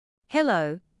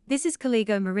Hello, this is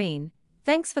Colligo Marine.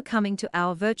 Thanks for coming to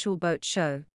our virtual boat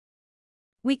show.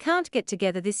 We can't get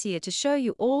together this year to show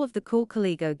you all of the cool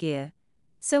Colligo gear,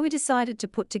 so we decided to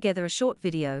put together a short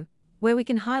video where we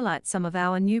can highlight some of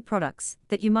our new products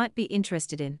that you might be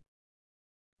interested in.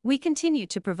 We continue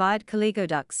to provide Colligo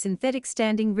Ducks synthetic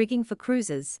standing rigging for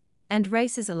cruisers and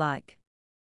racers alike.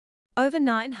 Over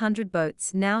 900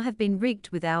 boats now have been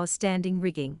rigged with our standing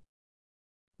rigging.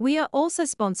 We are also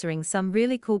sponsoring some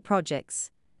really cool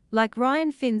projects, like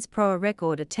Ryan Finn's Pro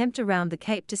record attempt around the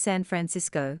Cape to San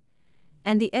Francisco,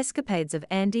 and the escapades of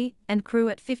Andy and crew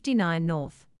at 59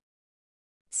 North.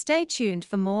 Stay tuned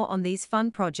for more on these fun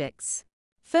projects.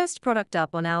 First product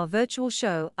up on our virtual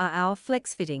show are our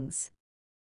flex fittings.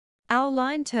 Our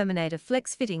line terminator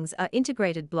flex fittings are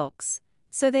integrated blocks,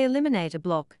 so they eliminate a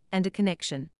block and a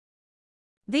connection.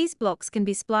 These blocks can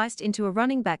be spliced into a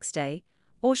running backstay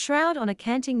or shroud on a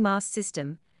canting mast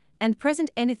system, and present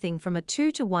anything from a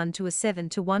 2-to-1 to a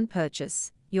 7-to-1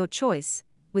 purchase, your choice,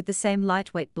 with the same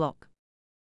lightweight block.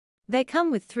 They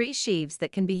come with 3 sheaves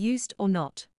that can be used or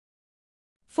not.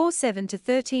 4 7 to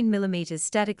 13 mm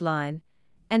static line,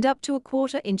 and up to a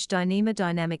 1/4-inch Dyneema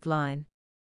dynamic line.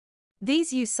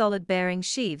 These use solid bearing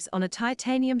sheaves on a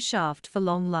titanium shaft for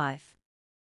long life.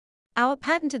 Our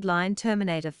patented line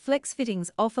terminator flex fittings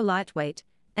offer lightweight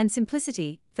and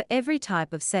simplicity for every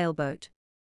type of sailboat.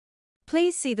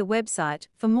 Please see the website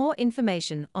for more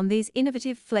information on these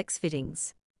innovative flex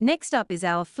fittings. Next up is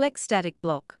our flex static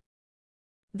block.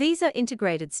 These are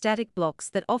integrated static blocks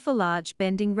that offer large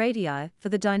bending radii for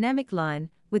the dynamic line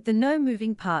with the no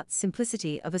moving parts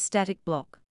simplicity of a static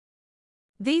block.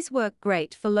 These work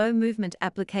great for low movement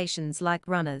applications like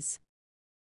runners.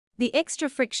 The extra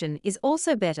friction is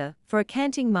also better for a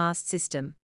canting mast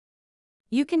system.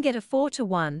 You can get a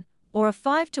 4-to-1 or a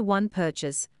 5-to-1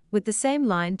 purchase with the same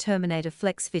line terminator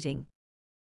flex fitting.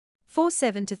 4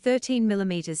 7 to 13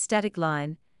 mm static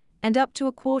line, and up to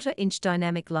a 1/4-inch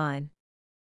dynamic line.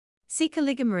 See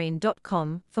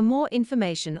colligomarine.com for more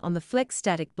information on the flex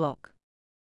static block.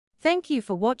 Thank you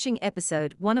for watching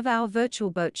episode 1 of our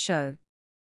virtual boat show.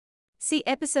 See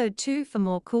episode 2 for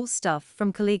more cool stuff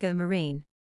from Colligo Marine.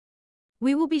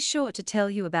 We will be sure to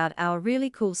tell you about our really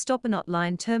cool stopper knot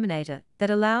line terminator that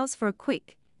allows for a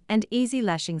quick and easy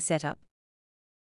lashing setup.